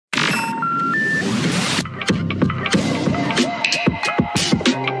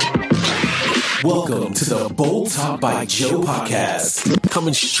Welcome to the Bold Talk by Joe podcast,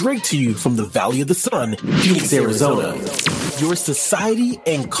 coming straight to you from the Valley of the Sun, Phoenix, Arizona, your society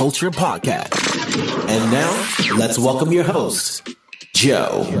and culture podcast. And now, let's welcome your host,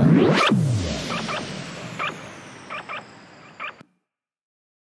 Joe.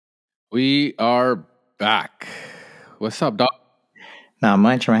 We are back. What's up, Doc? Not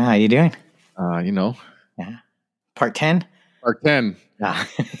much, man. How you doing? Yeah. Part 10? Part 10. Nah.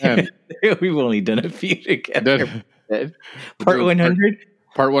 10. We've only done a few together. Part 100?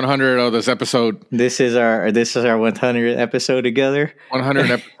 Part 100 of this episode. This is our 100th episode together.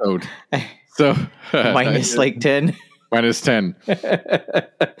 100 episode. So minus like 10. Minus 10.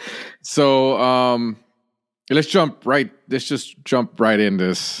 So let's just jump right in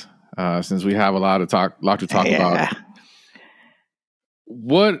this since we have a lot to talk about.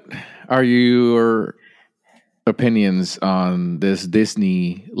 What are your opinions on this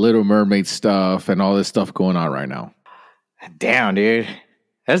Disney Little Mermaid stuff and all this stuff going on right now? Damn, dude.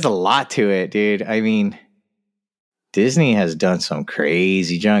 There's a lot to it, dude. I mean, Disney has done some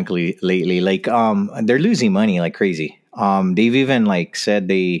crazy junk lately. Like, they're losing money like crazy. They've even said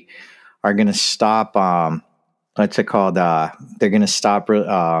they are going to stop, what's it called? They're going to stop,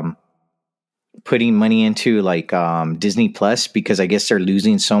 putting money into Disney Plus because I guess they're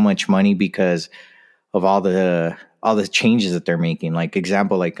losing so much money because of all the changes that they're making. Like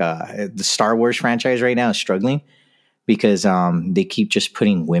example, the Star Wars franchise right now is struggling because they keep just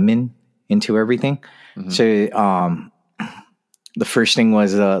putting women into everything. Mm-hmm. So the first thing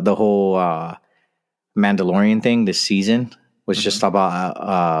was the whole Mandalorian thing this season was mm-hmm. just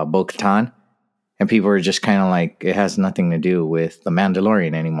about Bo-Katan. And people are just kind of like, it has nothing to do with the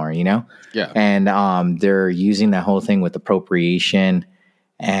Mandalorian anymore, you know? Yeah. And they're using that whole thing with appropriation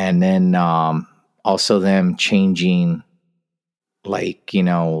and then also them changing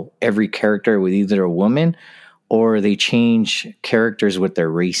every character with either a woman or they change characters with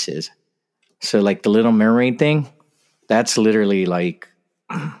their races. So the Little Mermaid thing, that's literally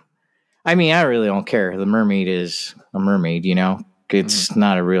I mean, I really don't care. The mermaid is a mermaid, you know? It's mm-hmm.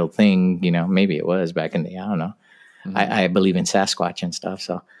 not a real thing, you know. Maybe it was back in the day. I don't know. Mm-hmm. I believe in Sasquatch and stuff.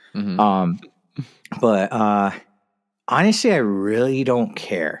 So, mm-hmm. But honestly, I really don't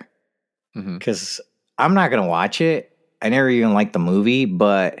care because mm-hmm. I'm not gonna watch it. I never even liked the movie,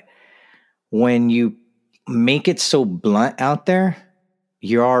 but when you make it so blunt out there,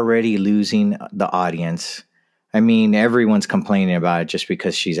 you're already losing the audience. I mean, everyone's complaining about it just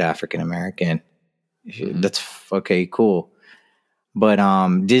because she's African American. Mm-hmm. That's okay, cool. But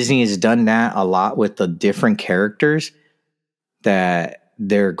Disney has done that a lot with the different characters that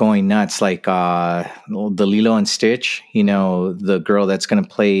they're going nuts. Like the Lilo and Stitch, you know, the girl that's going to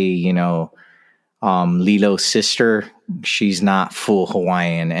play, you know, Lilo's sister. She's not full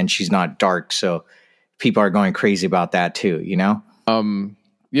Hawaiian and she's not dark. So people are going crazy about that too, you know?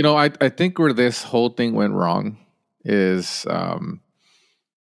 I think where this whole thing went wrong is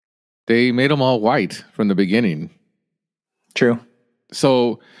they made them all white from the beginning. True.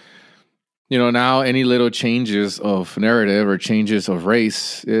 So, now any little changes of narrative or changes of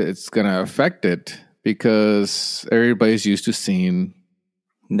race, it's going to affect it because everybody's used to seeing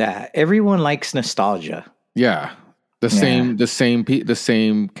that. Everyone likes nostalgia. Yeah. The same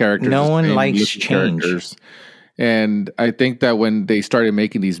characters. No one likes change. Characters. And I think that when they started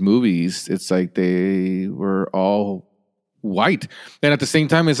making these movies, it's like they were all white. And at the same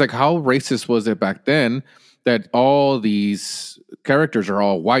time, it's like, how racist was it back then that all these characters are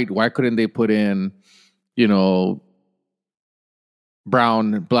all white? Why couldn't they put in,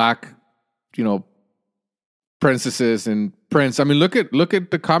 brown, black, princesses and prince? I mean, look at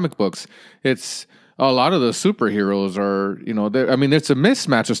the comic books. It's a lot of the superheroes are, it's a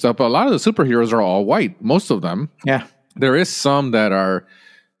mismatch of stuff, but a lot of the superheroes are all white. Most of them. Yeah. There is some that are,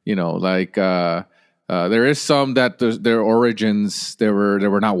 there is some that their origins, they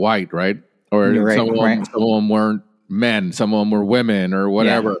were not white, right? Or right, some of them weren't men, some of them were women or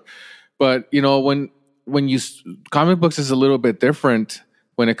whatever. Yeah. But when you comic books is a little bit different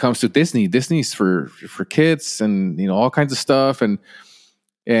when it comes to Disney. Disney's for kids and all kinds of stuff, and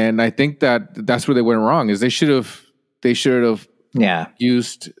I think that's where they went wrong. Is they should have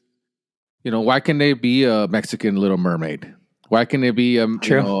used why can they be a Mexican Little Mermaid? Why can they be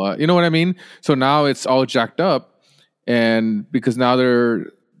True. You know what I mean? So now it's all jacked up, and because now they're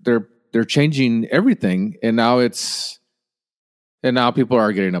changing everything, and now people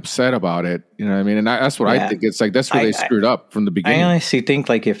are getting upset about it. You know what I mean? And that's what I think. It's like that's where they screwed up from the beginning. I honestly think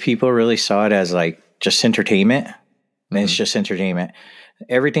if people really saw it as just entertainment, then it's just entertainment.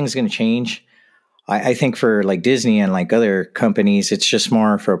 Everything's going to change. I think for like Disney and like other companies, it's just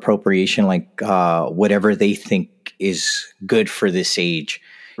more for appropriation, like whatever they think is good for this age.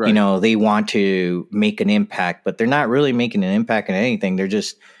 Right. You know, they want to make an impact, but they're not really making an impact in anything. They're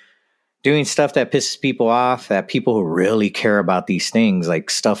just doing stuff that pisses people off, that people who really care about these things, like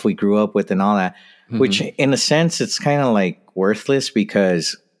stuff we grew up with and all that, which in a sense, it's kind of like worthless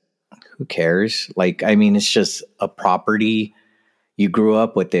because who cares? Like, I mean, it's just a property. You grew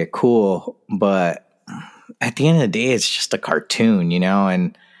up with it, cool. But at the end of the day, it's just a cartoon, you know?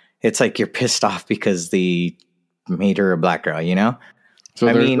 And it's like you're pissed off because they made her a black girl, you know? So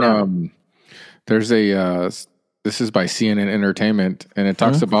there's a, this is by CNN Entertainment, and it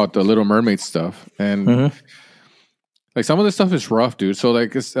talks about the Little Mermaid stuff. And like some of this stuff is rough, dude. So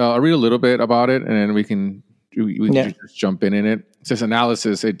like, I'll read a little bit about it, and then we can just jump in it. It says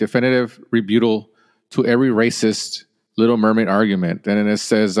analysis, a definitive rebuttal to every racist Little Mermaid argument. And then it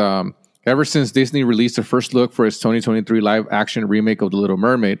says, ever since Disney released the first look for its 2023 live action remake of The Little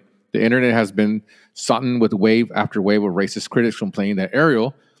Mermaid, the internet has been sodden with wave after wave of racist critics complaining that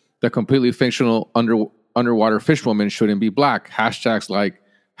Ariel, the completely fictional underwater fish woman, shouldn't be black. Hashtags like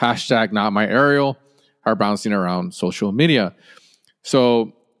 #not my Ariel are bouncing around social media.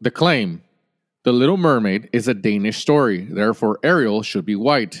 So the claim, The Little Mermaid is a Danish story, therefore Ariel should be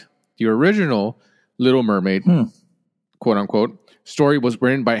white. The original Little Mermaid, quote unquote, story was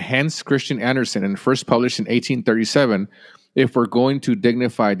written by Hans Christian Andersen and first published in 1837. If we're going to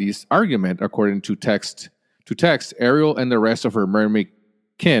dignify this argument, according to text, Ariel and the rest of her mermaid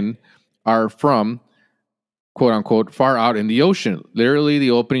kin are from, quote unquote, far out in the ocean, literally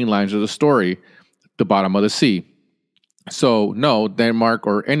the opening lines of the story, the bottom of the sea. So no, Denmark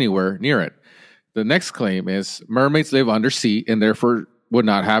or anywhere near it. The next claim is mermaids live undersea and therefore would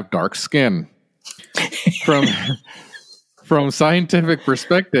not have dark skin. From scientific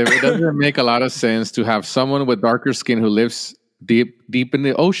perspective, it doesn't make a lot of sense to have someone with darker skin who lives deep in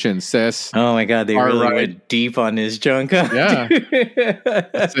the ocean, says. Oh my God, they really went deep on this junk. Yeah.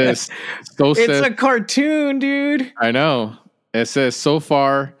 It says, it's a cartoon, dude. I know. It says, so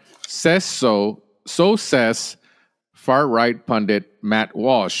says far-right pundit Matt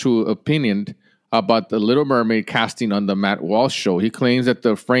Walsh, who opinioned about the Little Mermaid casting on the Matt Walsh show. He claims that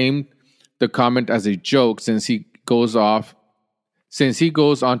they framed the comment as a joke since he goes on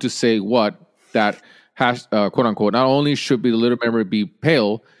to say that quote unquote, not only should the Little Mermaid be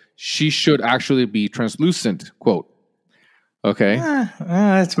pale, she should actually be translucent, quote. Okay.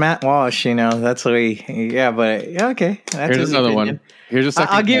 It's Matt Walsh, you know, that's the way, but okay. That's Here's another opinion. one. Here's a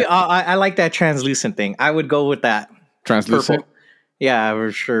second. I like that translucent thing. I would go with that. Translucent? Purple. Yeah,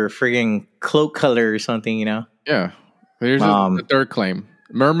 for sure. Friggin' cloak color or something, you know? Yeah. Here's the third claim.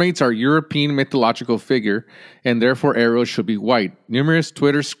 Mermaids are European mythological figure, and therefore Ariel should be white. Numerous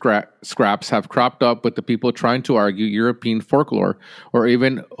Twitter scraps have cropped up with the people trying to argue European folklore or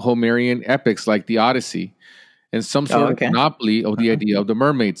even Homerian epics like the Odyssey, and some sort of monopoly of the idea of the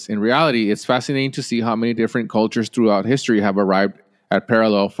mermaids. In reality, it's fascinating to see how many different cultures throughout history have arrived at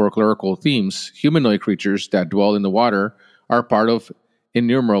parallel folklorical themes. Humanoid creatures that dwell in the water are part of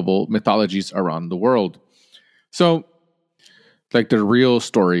innumerable mythologies around the world. So, like the real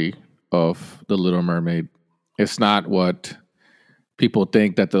story of the Little Mermaid, it's not what people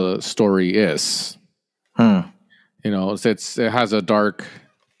think that the story is. You know, it has a dark.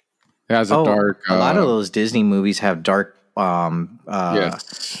 It has a dark. A lot of those Disney movies have dark.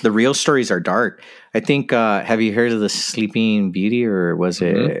 Yes. The real stories are dark. I think. Have you heard of the Sleeping Beauty, or was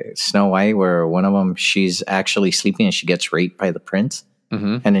it Snow White, where one of them she's actually sleeping and she gets raped by the prince,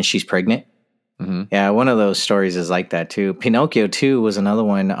 and then she's pregnant. Yeah, one of those stories is like that too. Pinocchio too was another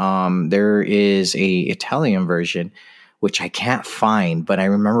one. There is a Italian version, which I can't find, but I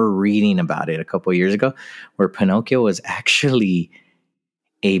remember reading about it a couple of years ago, where Pinocchio was actually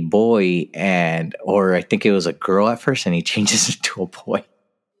a boy, or I think it was a girl at first, and he changes into a boy.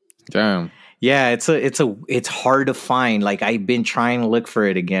 Damn. Yeah, it's hard to find. Like, I've been trying to look for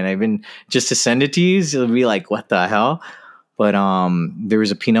it again. I've been just to send it to you. So it'll be like, what the hell? But there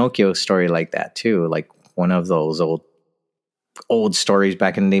was a Pinocchio story like that too, like one of those old stories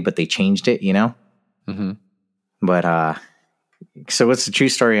back in the day, but they changed it, you know. But so what's the true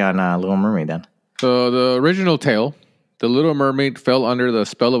story on Little Mermaid then? So the original tale, the Little Mermaid fell under the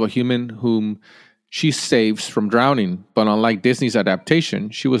spell of a human whom she saves from drowning. But unlike Disney's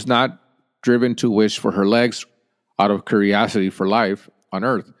adaptation, she was not driven to wish for her legs out of curiosity for life on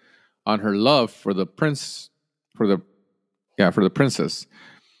Earth, on her love for the princess.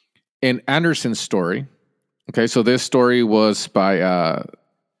 In Andersen's story, okay, so this story was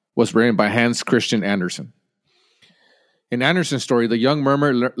written by Hans Christian Andersen. In Anderson's story, the young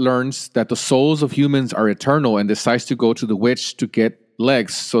mermaid learns that the souls of humans are eternal and decides to go to the witch to get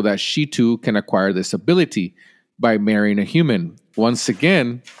legs so that she too can acquire this ability by marrying a human. Once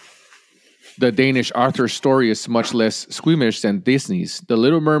again, the Danish Arthur's story is much less squeamish than Disney's. The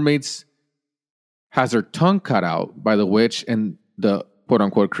Little Mermaid's has her tongue cut out by the witch, and the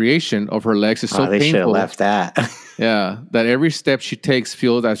quote-unquote creation of her legs is so they should have painful. left that. Yeah, that every step she takes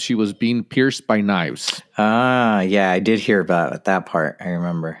feels that she was being pierced by knives. Yeah, I did hear about that part. I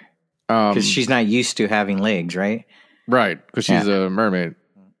remember. Because she's not used to having legs, right? Right, because she's a mermaid.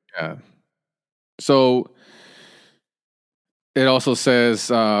 Yeah. So it also says,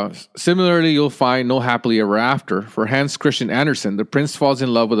 similarly, you'll find no happily ever after. For Hans Christian Andersen, the prince falls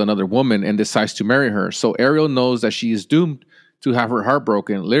in love with another woman and decides to marry her. So Ariel knows that she is doomed to have her heart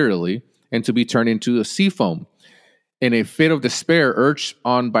broken, literally, and to be turned into a sea foam. In a fit of despair, urged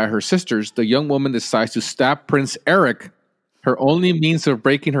on by her sisters, the young woman decides to stab Prince Eric, her only means of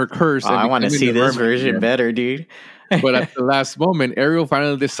breaking her curse. I want to see this version better, dude. But at the last moment, Ariel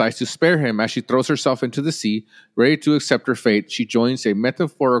finally decides to spare him as she throws herself into the sea, ready to accept her fate. She joins a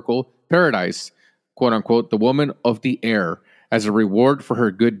metaphorical paradise, quote unquote, the woman of the air, as a reward for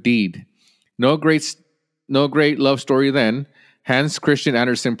her good deed. No great love story then. Hans Christian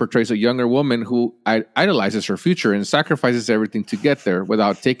Andersen portrays a younger woman who idolizes her future and sacrifices everything to get there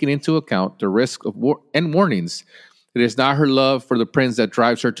without taking into account the risk of and warnings. It is not her love for the prince that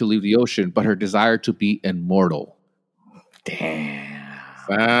drives her to leave the ocean, but her desire to be immortal. Damn.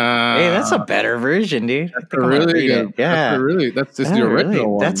 Hey, that's a better version, dude. That's really good. Yeah. That's just the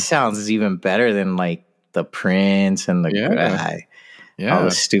original one. That sounds even better than like the prince and the guy. Yeah. All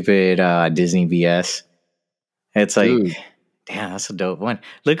the stupid Disney BS. It's like, dude. Damn, that's a dope one.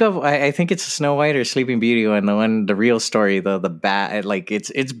 Look up. I think it's Snow White or Sleeping Beauty one. The real story, the bad. Like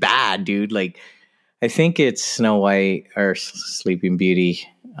it's bad, dude. Like I think it's Snow White or Sleeping Beauty,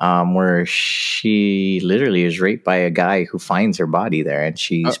 where she literally is raped by a guy who finds her body there, and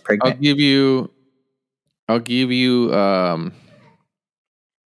she's pregnant. I'll give you.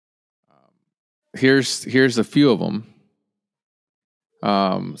 Here's a few of them.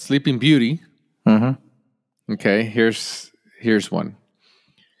 Sleeping Beauty. Mm-hmm. Okay, here's one.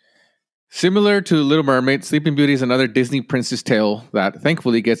 Similar to Little Mermaid, Sleeping Beauty is another Disney princess tale that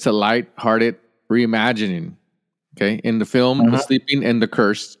thankfully gets a light-hearted reimagining. Okay, in the film The Sleeping and the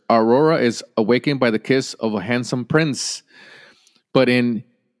Cursed, Aurora is awakened by the kiss of a handsome prince. But in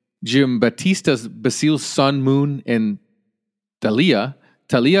Giambattista's Basile's Sun, Moon, and Talia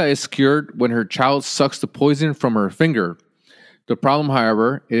is cured when her child sucks the poison from her finger. The problem,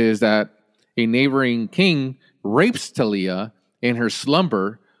 however, is that a neighboring king rapes Talia in her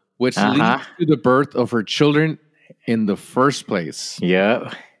slumber, which leads to the birth of her children in the first place.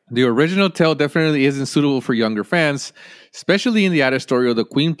 Yeah. The original tale definitely isn't suitable for younger fans, especially in the added story of the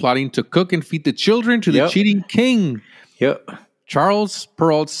queen plotting to cook and feed the children to the cheating king. Yep. Charles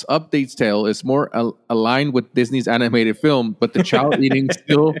Perrault's Update's tale is more aligned with Disney's animated film, but the child eating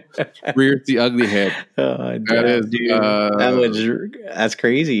still rears the ugly head. That's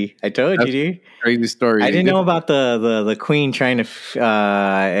crazy. I told you, dude. Crazy story. I didn't know about the queen trying to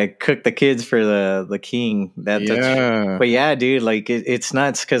cook the kids for the king. But yeah, dude, like it's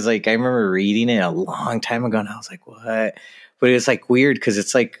nuts because like I remember reading it a long time ago, and I was like, what? But it's like weird because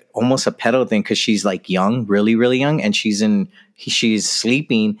it's like almost a pedo thing because she's like young, really, really young, and she's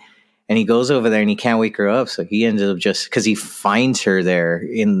sleeping, and he goes over there and he can't wake her up. So he ended up just because he finds her there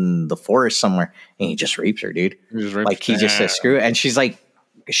in the forest somewhere, and he just rapes her, dude. He just says screw it, and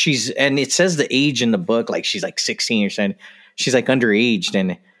and it says the age in the book, like she's like 16 or something. She's like underaged,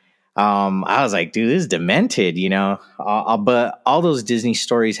 and I was like, dude, this is demented, you know. But all those Disney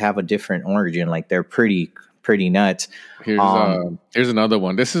stories have a different origin, like they're pretty nuts. Here's another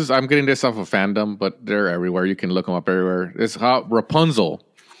one. I'm getting this off of fandom, but they're everywhere. You can look them up everywhere. It's Rapunzel.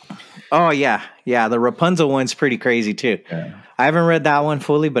 Oh yeah, the Rapunzel one's pretty crazy too. Yeah. I haven't read that one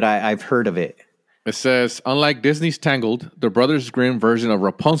fully, but I've heard of it. It says, unlike Disney's Tangled, the Brothers Grimm version of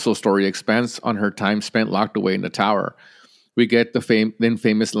Rapunzel's story expands on her time spent locked away in the tower. We get the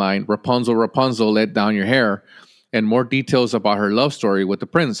famous line, "Rapunzel, Rapunzel, let down your hair," and more details about her love story with the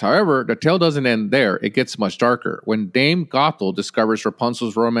prince. However, the tale doesn't end there. It gets much darker. When Dame Gothel discovers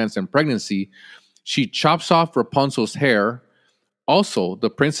Rapunzel's romance and pregnancy, she chops off Rapunzel's hair. Also, the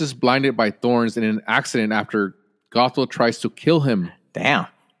prince is blinded by thorns in an accident after Gothel tries to kill him. Damn.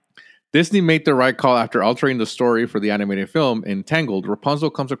 Disney made the right call after altering the story for the animated film. In Tangled, Rapunzel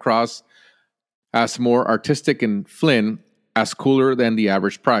comes across as more artistic and Flynn as cooler than the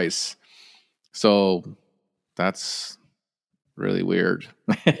average price. So that's really weird.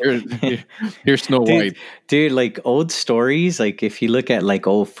 Here's Snow White. Dude, like old stories, like if you look at like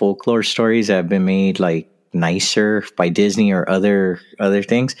old folklore stories that have been made like nicer by Disney or other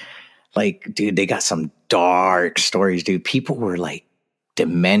things, like, dude, they got some dark stories, dude. People were like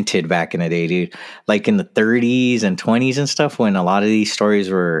demented back in the day, dude. Like in the 30s and 20s and stuff, when a lot of these stories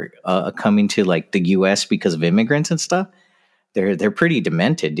were coming to like the US because of immigrants and stuff. They're pretty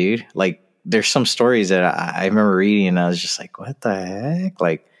demented, dude. Like there's some stories that I remember reading and I was just like, what the heck?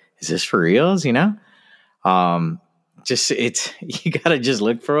 Like, is this for reals? You know? Just you gotta just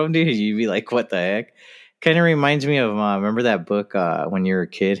look for them, dude. You'd be like, what the heck? Kind of reminds me of remember that book when you were a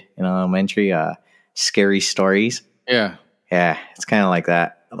kid in elementary, Scary Stories? Yeah. Yeah, it's kind of like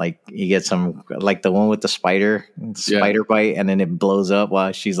that. Like you get some, like the one with the spider bite, and then it blows up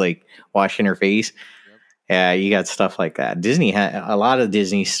while she's like washing her face. Yeah, you got stuff like that. Disney a lot of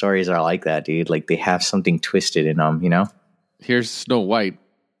Disney stories are like that, dude. Like they have something twisted in them, you know. Here's Snow White.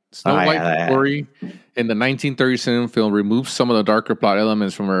 Snow White's story in the 1937 film removes some of the darker plot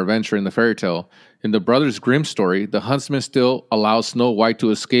elements from her adventure in the fairy tale. In the Brothers Grimm story, the huntsman still allows Snow White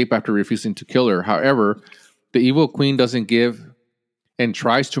to escape after refusing to kill her. However, the evil queen doesn't give and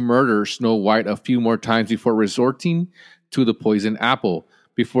tries to murder Snow White a few more times before resorting to the poison apple.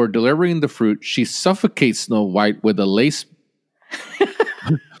 Before delivering the fruit, she suffocates Snow White with a lace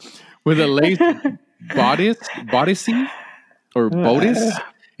bodice or bodice,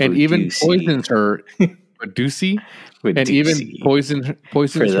 and even poisons her. And even poisons for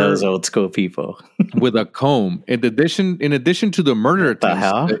those old school people with a comb. In addition to the murder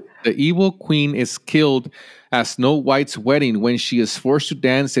attempts, the evil queen is killed at Snow White's wedding when she is forced to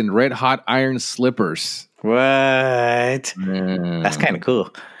dance in red hot iron slippers. What? That's kind of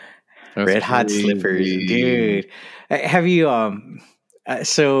cool. Red hot slippers, dude. Have you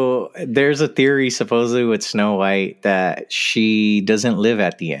so there's a theory supposedly with Snow White that she doesn't live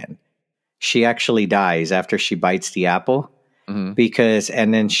at the end. She actually dies after she bites the apple, and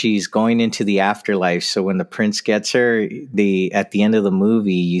then she's going into the afterlife. So when the prince gets her, at the end of the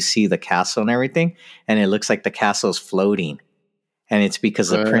movie, you see the castle and everything, and it looks like the castle's floating. And it's because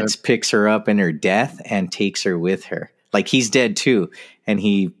the prince picks her up in her death and takes her with her. Like he's dead too. And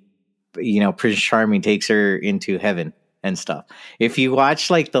Prince Charming takes her into heaven and stuff. If you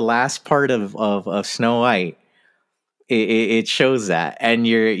watch like the last part of Snow White, it shows that, and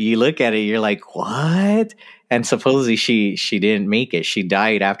you look at it, you're like, what? And supposedly she didn't make it. She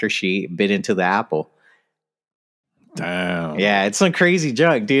died after she bit into the apple. Damn. Yeah, it's some crazy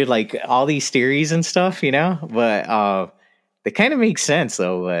junk, dude. Like all these theories and stuff, you know. But they kind of make sense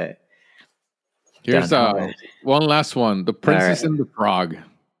though. But here's one last one: The Princess and the Frog.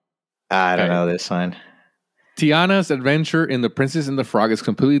 I don't know this one. Tiana's adventure in The Princess and the Frog is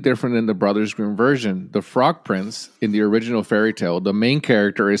completely different than the Brothers Grimm version. The Frog Prince, in the original fairy tale, the main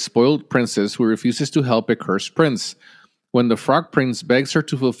character is a spoiled princess who refuses to help a cursed prince. When the Frog Prince begs her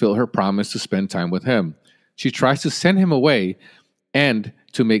to fulfill her promise to spend time with him, she tries to send him away, and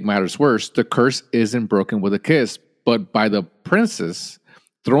to make matters worse, the curse isn't broken with a kiss, but by the princess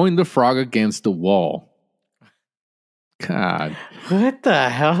throwing the frog against the wall. God. What the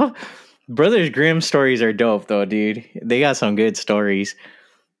hell? Brothers Grimm stories are dope, though, dude. They got some good stories.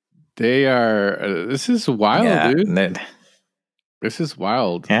 They are. This is wild, dude. This is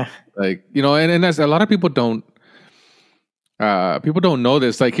wild. Yeah, like and as a lot of people don't know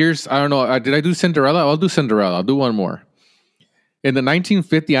this. Like, here's I don't know. Did I do Cinderella? I'll do Cinderella. I'll do one more. In the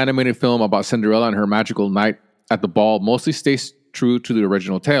 1950 animated film about Cinderella and her magical night at the ball, mostly stays true to the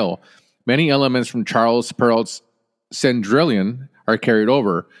original tale. Many elements from Charles Perrault's Cendrillon are carried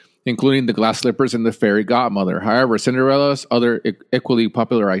over, including the glass slippers and the fairy godmother. However, Cinderella's other equally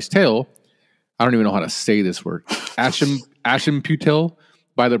popularized tale, I don't even know how to say this word, Aschenputtel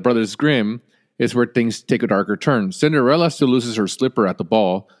by the Brothers Grimm, is where things take a darker turn. Cinderella still loses her slipper at the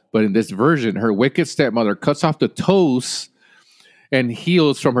ball, but in this version, her wicked stepmother cuts off the toes and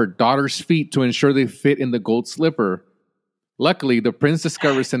heels from her daughter's feet to ensure they fit in the gold slipper. Luckily, the prince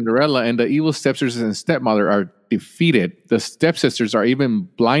discovers Cinderella, and the evil stepsisters and stepmother are defeated. The stepsisters are even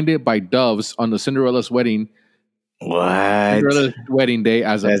blinded by doves on the Cinderella's wedding. What? Cinderella's wedding day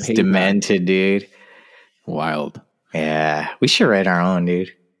as That's a demented, dude. Wild. Yeah, we should write our own, dude.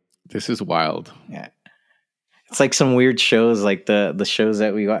 This is wild. Yeah, it's like some weird shows, like the shows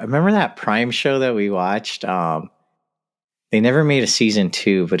that we got. Remember that Prime show that we watched? They never made a season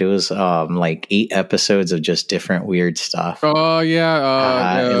 2, but it was like 8 episodes of just different weird stuff. Oh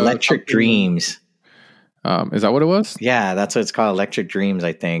yeah, Electric Dreams. Is that what it was? Yeah, that's what it's called, Electric Dreams,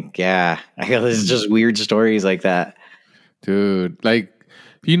 I think. Yeah, I guess it's just weird stories like that, dude. Like,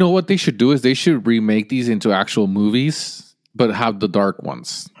 you know what they should do is they should remake these into actual movies but have the dark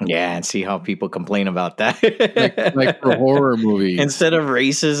ones. Yeah, and see how people complain about that. like for horror movies. Instead of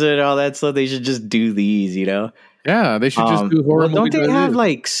races and all that stuff, they should just do these, Yeah, they should just do horror movies. Don't they have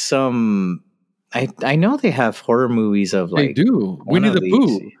like some... I know they have horror movies of like... They do. Winnie the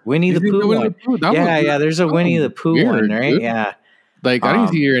Pooh. Winnie the Pooh. Yeah, there's a Winnie the Pooh one, right? Dude. Yeah. Like, I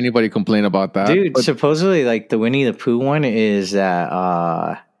didn't hear anybody complain about that. Dude, supposedly, like, the Winnie the Pooh one is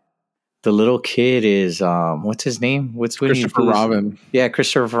that the little kid is... what's his name? What's Winnie Christopher Robin. Yeah,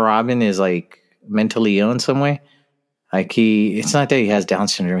 Christopher Robin is, like, mentally ill in some way. Like, it's not that he has Down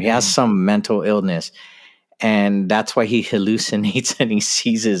syndrome. He has some mental illness. And that's why he hallucinates and he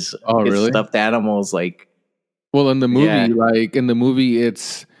sees his stuffed animals like. Well, in the movie,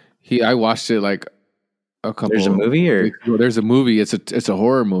 I watched it like a couple. There's a movie, or there's a movie. It's a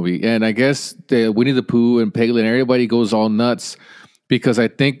horror movie, and I guess the Winnie the Pooh and Piglet and everybody goes all nuts because I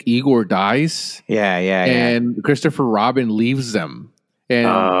think Igor dies. Yeah. And Christopher Robin leaves them,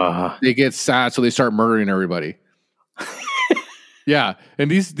 and they get sad, so they start murdering everybody. Yeah,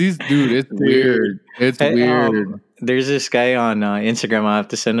 and these dude, it's weird. It's weird. There's this guy on Instagram. I'll have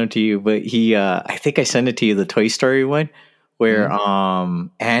to send him to you, but he, I think I sent it to you, the Toy Story one, where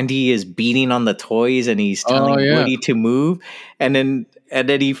Andy is beating on the toys and he's telling Woody to move, and then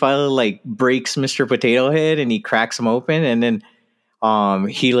he finally like breaks Mr. Potato Head and he cracks him open, and then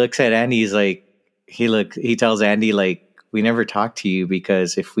he looks at Andy. He's like, he tells Andy like, we never talk to you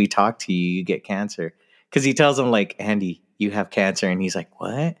because if we talk to you, you get cancer. Because he tells him like, Andy, you have cancer. And he's like,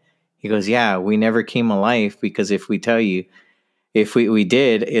 what? He goes, yeah, we never came alive because if we tell you, if we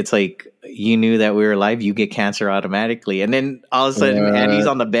did, it's like you knew that we were alive, you get cancer automatically. And then all of a sudden, Andy's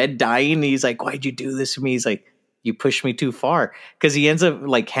on the bed dying. And he's like, why'd you do this to me? He's like, you pushed me too far. Because he ends up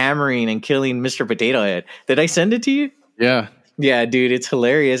like hammering and killing Mr. Potato Head. Did I send it to you? Yeah. Yeah, dude, it's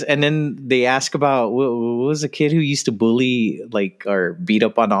hilarious. And then they ask about what was the kid who used to bully like or beat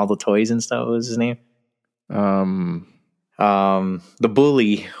up on all the toys and stuff? What was his name? The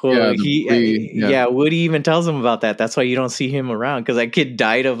bully. Well, Woody even tells him about that. That's why you don't see him around, because that kid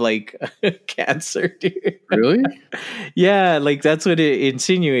died of like cancer, dude. Really? Yeah, like that's what it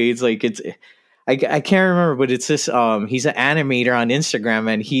insinuates. Like it's, I can't remember, but it's this. He's an animator on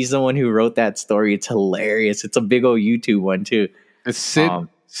Instagram, and he's the one who wrote that story. It's hilarious. It's a big old YouTube one too. It's Sid.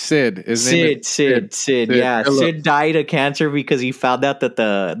 Sid. Sid. Yeah, Sid died of cancer because he found out that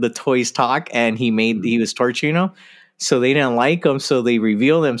the toys talk, and he was torturing them. So they didn't like him, so they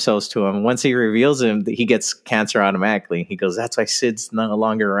reveal themselves to him. Once he reveals him, he gets cancer automatically. He goes, that's why Sid's no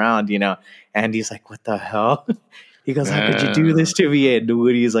longer around, And he's like, what the hell? He goes, how could you do this to me? And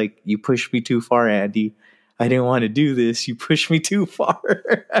Woody's like, you pushed me too far, Andy. I didn't want to do this. You pushed me too far.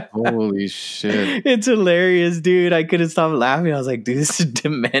 Holy shit. It's hilarious, dude. I couldn't stop laughing. I was like, dude, this is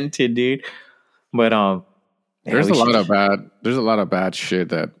demented, dude. But there's a lot of bad shit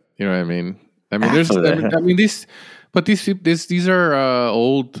that, you know what I mean? These are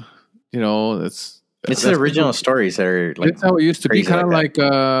old, it's the original stories that are like, that's how it used to be, kind of like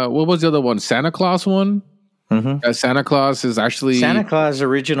what was the other one? Santa Claus one? Mm-hmm. Santa Claus is actually Santa Claus'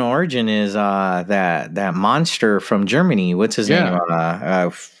 original origin is that monster from Germany. What's his name?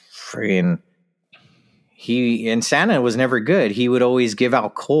 And Santa was never good. He would always give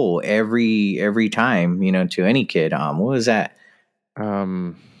out coal every time, to any kid. What was that?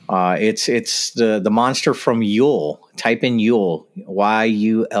 It's the monster from Yule. Type in Yule,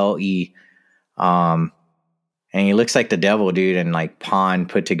 Yule. And he looks like the devil, dude, and like Pawn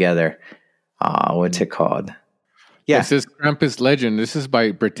put together. What's it called? Yeah, this is Krampus Legend. This is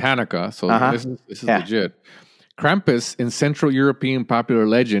by Britannica, so this is legit. Krampus, in Central European popular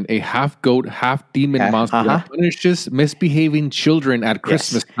legend, a half goat, half demon monster that punishes misbehaving children at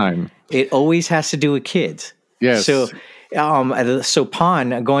Christmas time. It always has to do with kids. Yes. So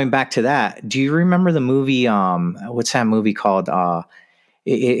Pawn, going back to that, do you remember the movie? What's that movie called?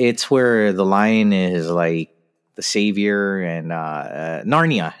 It's where the lion is like the savior, and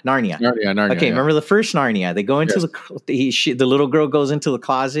Narnia. Okay, remember the first Narnia? They go into the little girl goes into the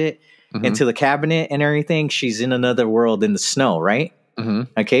closet, into the cabinet and everything. She's in another world in the snow, right? Mm-hmm.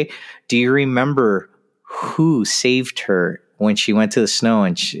 Okay. Do you remember who saved her when she went to the snow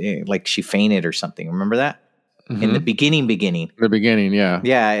and she fainted or something? Remember that? Mm-hmm. In the beginning. The beginning, yeah.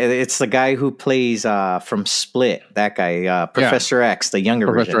 Yeah, it's the guy who plays from Split, that guy, Professor X, the younger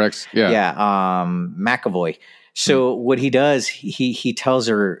version. Professor X, yeah. Yeah, McAvoy. So what he does, he tells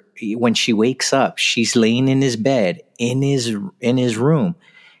her when she wakes up, she's laying in his bed in his room,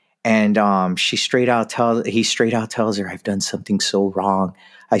 and he straight out tells her, I've done something so wrong.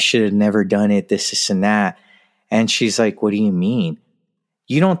 I should have never done it. This and that. And she's like, what do you mean?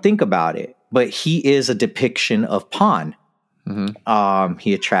 You don't think about it, but he is a depiction of Pawn,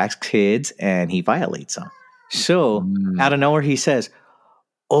 He attracts kids and he violates them. So out of nowhere, he says,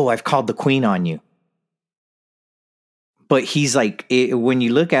 "Oh, I've called the queen on you." But he's like, when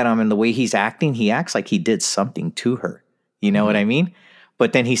you look at him and the way he's acting, he acts like he did something to her. You know what I mean?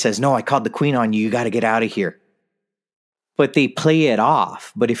 But then he says, "No, I called the queen on you. You got to get out of here." But they play it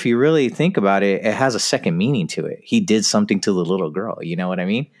off. But if you really think about it, it has a second meaning to it. He did something to the little girl. You know what I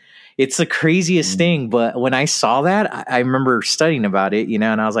mean? It's the craziest thing. But when I saw that, I remember studying about it, and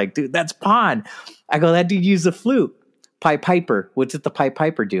I was like, dude, that's Pan. I go, that dude used a flute. Pied Piper. What did the Pied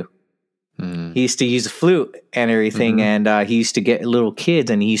Piper do? He used to use a flute and everything, and he used to get little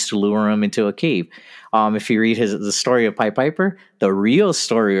kids and he used to lure them into a cave. If you read the story of Pied Piper, the real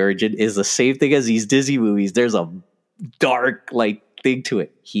story origin is the same thing as these Disney movies. There's a dark thing to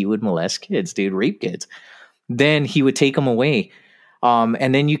it. He would molest kids, dude, rape kids. Then he would take them away.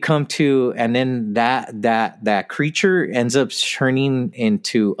 And then you come to, and then that creature ends up turning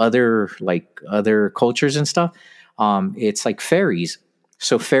into other cultures and stuff. It's like fairies.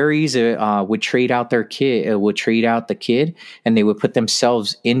 So fairies would trade out the kid, and they would put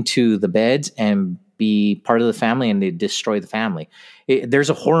themselves into the beds and be part of the family, and they destroy the family. There's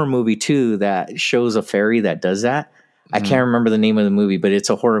a horror movie too that shows a fairy that does that. I can't remember the name of the movie, but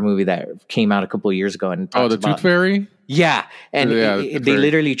it's a horror movie that came out a couple of years ago. And the Tooth Fairy. Yeah, and they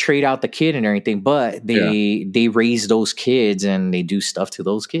literally trade out the kid and everything, but they raise those kids and they do stuff to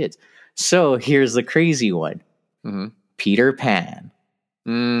those kids. So here's the crazy one: Peter Pan.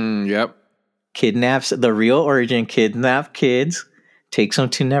 Yep. Kidnaps the real origin. Kidnap kids, takes them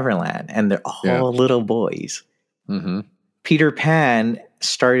to Neverland, and they're all little boys. Peter Pan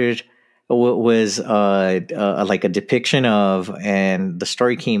started was like a depiction of, and the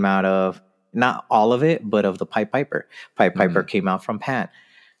story came out of, not all of it, but of the Pied Piper. Pied Piper came out from Pan,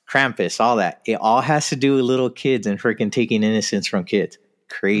 Krampus, all that. It all has to do with little kids and freaking taking innocence from kids.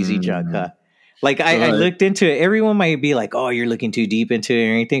 Crazy junk, huh? I looked into it. Everyone might be like, "Oh, you're looking too deep into it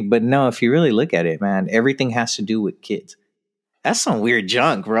or anything." But no, if you really look at it, man, everything has to do with kids. That's some weird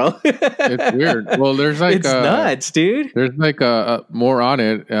junk, bro. It's weird. Well, there's it's nuts, dude. There's more on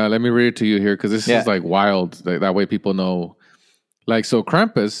it. Let me read it to you here because this is wild. That way people know. So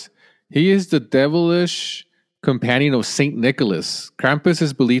Krampus, he is the devilish companion of Saint Nicholas. Krampus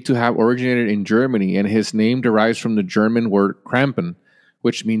is believed to have originated in Germany, and his name derives from the German word Krampen,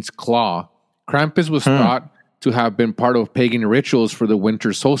 which means claw. Krampus was thought to have been part of pagan rituals for the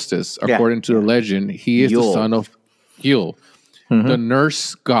winter solstice. According to the legend, he is the son of Yule, the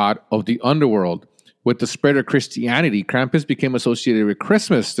Norse god of the underworld. With the spread of Christianity, Krampus became associated with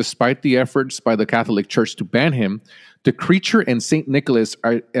Christmas. Despite the efforts by the Catholic Church to ban him, the creature and St. Nicholas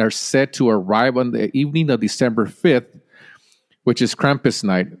are said to arrive on the evening of December 5th, which is Krampus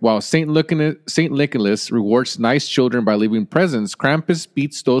night. While St. Nicholas rewards nice children by leaving presents, Krampus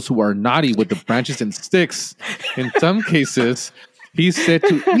beats those who are naughty with the branches and sticks. In some cases, he's said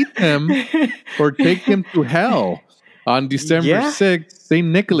to eat them or take them to hell. On December 6th, St.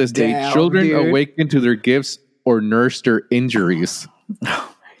 Nicholas Day, children awaken to their gifts or nurse their injuries.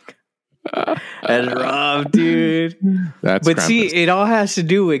 That's rough, dude. But Krampus. See, it all has to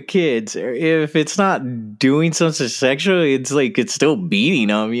do with kids. If it's not doing something sexual, it's still beating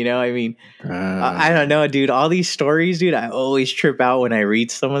them. You know, I mean, I don't know, dude. All these stories, dude. I always trip out when I read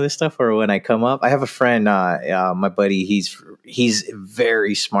some of this stuff or when I come up. I have a friend, my buddy. He's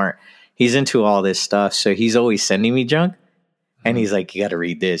very smart. He's into all this stuff, so he's always sending me junk. And he's like, "You got to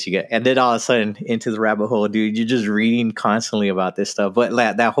read this." And then all of a sudden, into the rabbit hole, dude. You're just reading constantly about this stuff. But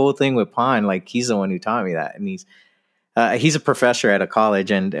that whole thing with Pan, he's the one who taught me that. And he's a professor at a college,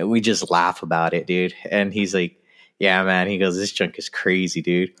 and we just laugh about it, dude. And he's like, "Yeah, man." He goes, "This junk is crazy,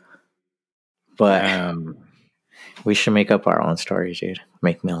 dude." But we should make up our own stories, dude.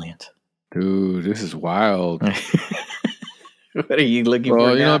 Make millions, dude. This is wild. What are you looking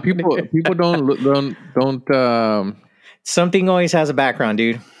for? You know, people don't. Something always has a background,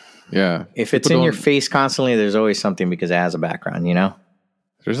 dude. Yeah. If it's in your face constantly, there's always something because it has a background, you know?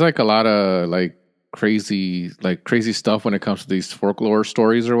 There's a lot of crazy stuff when it comes to these folklore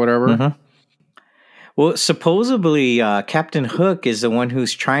stories or whatever. Well, supposedly Captain Hook is the one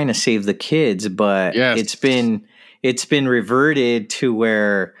who's trying to save the kids, but it's been reverted to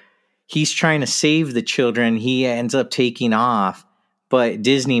where he's trying to save the children. He ends up taking off, but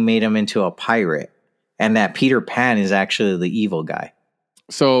Disney made him into a pirate. And that Peter Pan is actually the evil guy.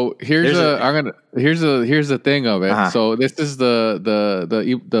 So here's the thing of it. So this is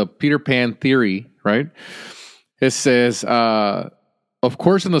the Peter Pan theory, right? It says, of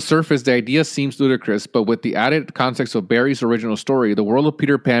course, on the surface, the idea seems ludicrous, but with the added context of Barry's original story, the world of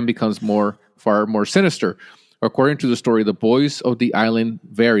Peter Pan becomes far more sinister. According to the story, the boys of the island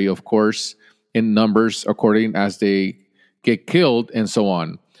vary, of course, in numbers according as they get killed and so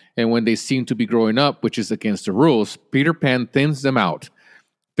on. And when they seem to be growing up, which is against the rules, Peter Pan thins them out.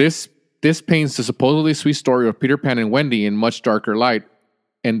 This paints the supposedly sweet story of Peter Pan and Wendy in much darker light,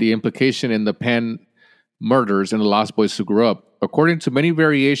 and the implication in the Pan murders and the Lost Boys who grew up. According to many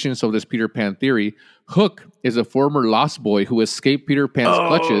variations of this Peter Pan theory, Hook is a former Lost Boy who escaped Peter Pan's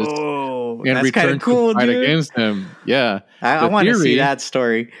clutches and returned to fight against him. Yeah. I want to see that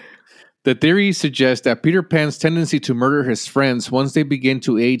story. The theory suggests that Peter Pan's tendency to murder his friends once they begin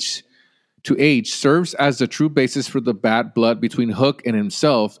to age serves as the true basis for the bad blood between Hook and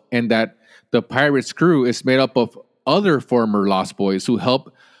himself, and that the pirate's crew is made up of other former Lost Boys who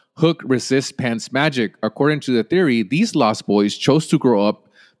help Hook resist Pan's magic. According to the theory, these Lost Boys chose to grow up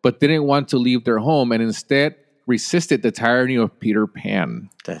but didn't want to leave their home and instead resisted the tyranny of Peter Pan.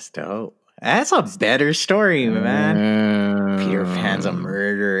 That's dope. That's a better story, man. Peter Pan's a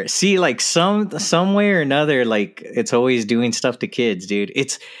murderer. See, like some way or another, like it's always doing stuff to kids, dude.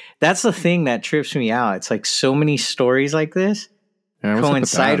 That's the thing that trips me out. It's like so many stories like this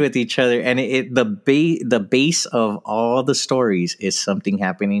coincide with each other, and the base of all the stories is something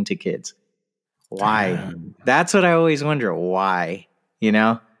happening to kids. Why? Damn. That's what I always wonder. Why? You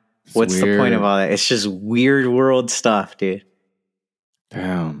know, what's the point of all that? It's just weird world stuff, dude.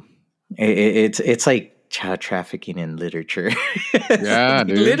 Damn. It's like child trafficking in literature. Yeah,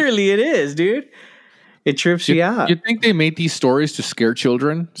 dude. Literally, it is, dude. It trips me out. You think they made these stories to scare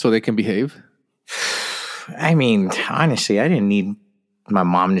children so they can behave? I mean, honestly, I didn't need my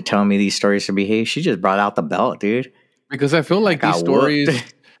mom to tell me these stories to behave. She just brought out the belt, dude. Because I feel like these stories,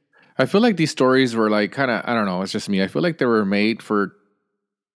 I feel like these stories were like kind of, I don't know, it's just me. I feel like they were made for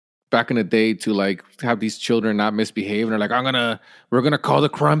back in the day to like have these children not misbehave, and they're like, we're gonna call the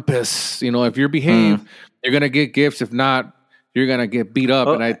Krampus. You know, if you behave, you're gonna get gifts. If not, you're gonna get beat up.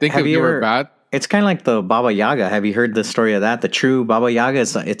 And I think if you were bad, it's kind of like the Baba Yaga. Have you heard the story of that? The true Baba Yaga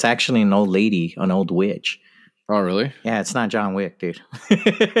it's actually an old lady, an old witch. Oh, really? Yeah, it's not John Wick, dude. Look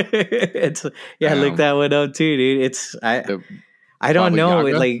that one up too, dude. I don't know.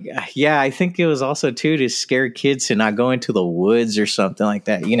 Like, yeah, I think it was also too to scare kids to not go into the woods or something like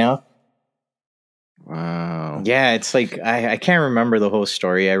that, you know? Wow. Yeah, it's like I can't remember the whole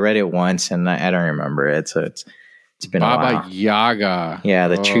story. I read it once and I don't remember it. So it's been Baba a while. Yaga. Yeah,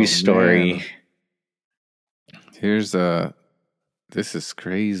 the true story. Man. This is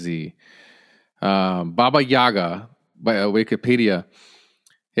crazy. Baba Yaga by Wikipedia.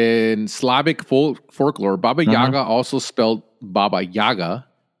 In Slavic folklore, Baba Yaga, also spelled Baba Yaga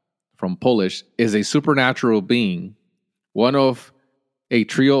from Polish, is a supernatural being, one of a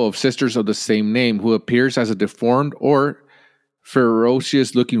trio of sisters of the same name who appears as a deformed or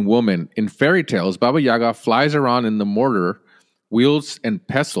ferocious-looking woman. In fairy tales, Baba Yaga flies around in the mortar, wields and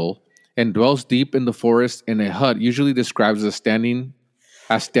pestle, and dwells deep in the forest in a hut, usually described as standing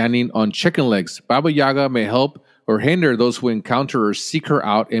on chicken legs. Baba Yaga may help or hinder those who encounter or seek her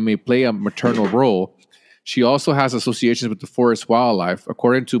out and may play a maternal role. She also has associations with the forest wildlife.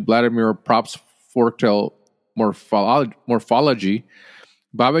 According to Vladimir Prop's folktale morphology,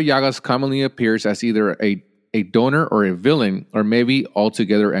 Baba Yaga commonly appears as either a donor or a villain, or maybe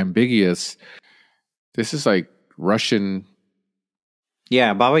altogether ambiguous. This is like Russian.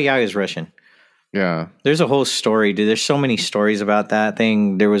 Yeah, Baba Yaga is Russian. Yeah. There's a whole story, dude. There's so many stories about that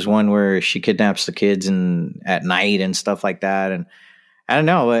thing. There was one where she kidnaps the kids at night and stuff like that. And I don't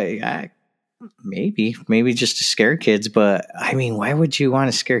know, maybe just to scare kids. But I mean, why would you want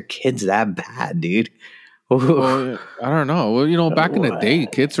to scare kids that bad, dude? Well, I don't know. Well, you know, back in the day,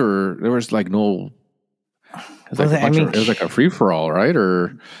 there was like no. It was like a free for all, right?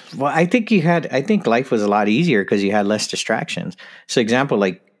 Or I think life was a lot easier because you had less distractions. So, example,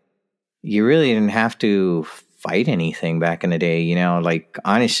 like, you really didn't have to fight anything back in the day, you know? Like,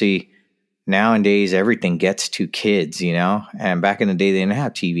 honestly, nowadays, everything gets to kids, you know? And back in the day, they didn't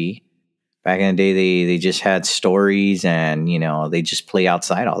have TV. Back in the day, they just had stories and, you know, they just play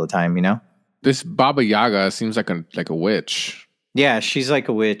outside all the time, you know? This Baba Yaga seems like a witch. Yeah, she's like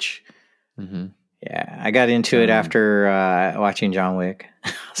a witch. Mm-hmm. Yeah, I got into it after watching John Wick.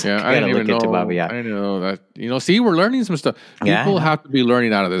 Yeah, I didn't even know. I didn't know that. You know, see, we're learning some stuff. People have to be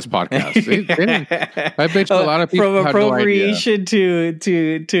learning out of this podcast. I bet you a lot of people from have appropriation no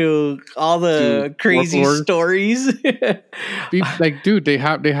idea. to all the crazy stories. Like, dude, they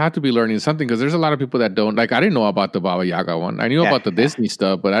have to be learning something, because there's a lot of people that don't. Like, I didn't know about the Baba Yaga one. I knew about the Disney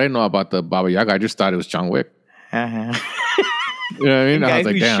stuff, but I didn't know about the Baba Yaga. I just thought it was John Wick. Uh-huh. You know what I mean?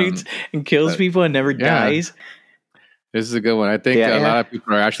 The guy who shoots and kills people and never dies. This is a good one. I think a lot of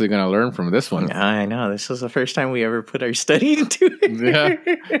people are actually going to learn from this one. I know. This was the first time we ever put our study into it.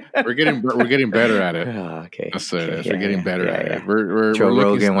 Yeah, we're getting better at it. Oh, okay. That's what it is. We're getting better at it. Joe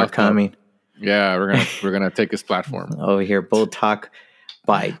Rogan, we're coming. Yeah, we're gonna take his platform. Over here, Bull Talk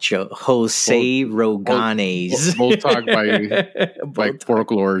by Jose Roganes. Bull Talk by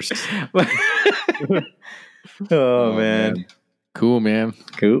folklores. Oh man, cool, man.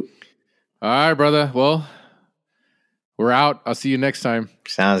 Cool. All right, brother. Well, we're out. I'll see you next time.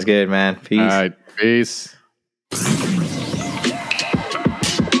 Sounds good, man. Peace. All right, peace.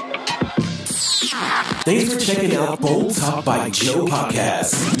 Thanks for checking out Bold Talk by Joe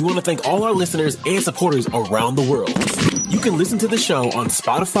podcast. We want to thank all our listeners and supporters around the world. You can listen to the show on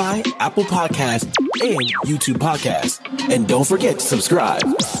Spotify, Apple Podcasts, and YouTube Podcasts. And don't forget to subscribe.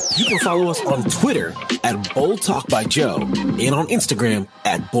 You can follow us on Twitter at Bold Talk by Joe and on Instagram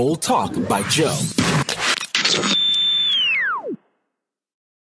at Bold Talk by Joe.